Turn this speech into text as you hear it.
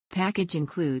Package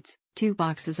includes 2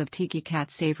 boxes of Tiki Cat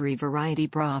Savory Variety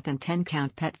Broth and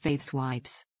 10-count Pet Faves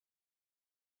wipes.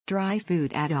 Dry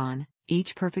food add-on,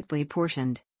 each perfectly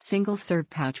portioned, single-serve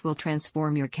pouch will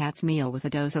transform your cat's meal with a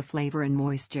dose of flavor and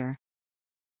moisture.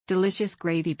 Delicious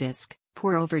gravy bisque,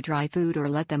 pour over dry food or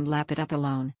let them lap it up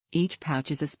alone, each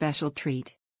pouch is a special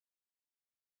treat.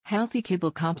 Healthy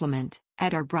kibble complement,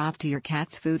 add our broth to your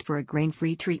cat's food for a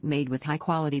grain-free treat made with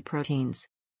high-quality proteins.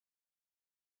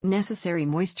 Necessary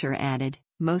moisture added,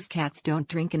 most cats don't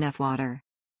drink enough water.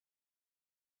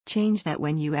 Change that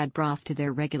when you add broth to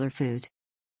their regular food.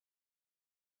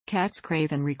 Cats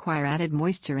crave and require added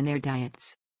moisture in their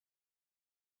diets.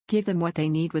 Give them what they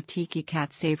need with Tiki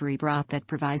Cat Savory Broth that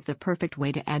provides the perfect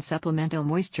way to add supplemental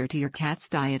moisture to your cat's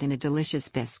diet in a delicious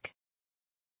bisque.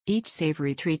 Each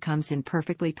savory treat comes in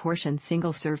perfectly portioned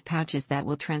single-serve pouches that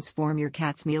will transform your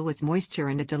cat's meal with moisture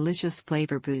and a delicious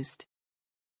flavor boost.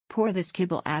 Pour this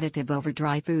kibble additive over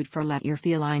dry food for let your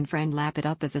feline friend lap it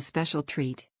up as a special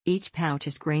treat. Each pouch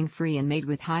is grain-free and made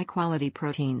with high-quality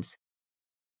proteins.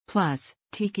 Plus,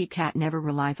 Tiki Cat never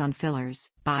relies on fillers,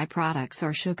 byproducts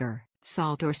or sugar,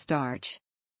 salt or starch.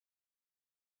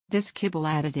 This kibble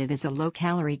additive is a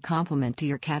low-calorie complement to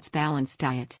your cat's balanced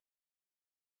diet.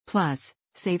 Plus,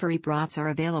 savory broths are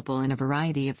available in a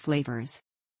variety of flavors.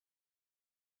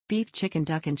 Beef, chicken,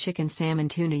 duck and chicken, salmon,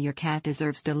 tuna. Your cat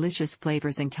deserves delicious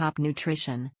flavors and top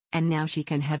nutrition, and now she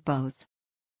can have both.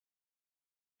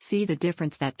 See the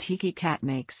difference that Tiki Cat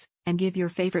makes, and give your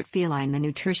favorite feline the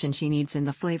nutrition she needs and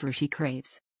the flavor she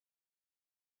craves.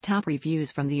 Top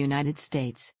reviews from the United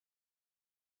States.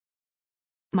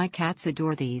 My cats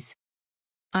adore these.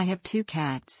 I have 2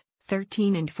 cats,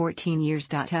 13 and 14 years.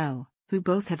 Who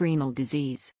both have renal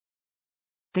disease.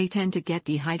 They tend to get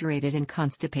dehydrated and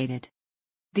constipated.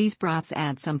 These broths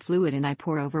add some fluid and I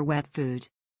pour over wet food.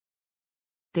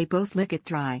 They both lick it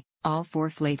dry, all 4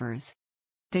 flavors.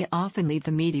 They often leave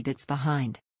the meaty bits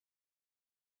behind.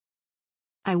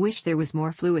 I wish there was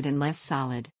more fluid and less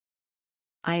solid.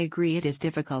 I agree it is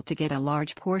difficult to get a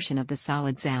large portion of the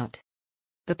solids out.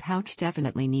 The pouch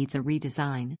definitely needs a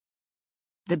redesign.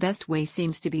 The best way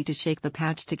seems to be to shake the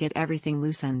pouch to get everything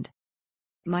loosened.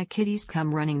 My kitties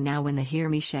come running now when they hear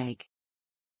me shake.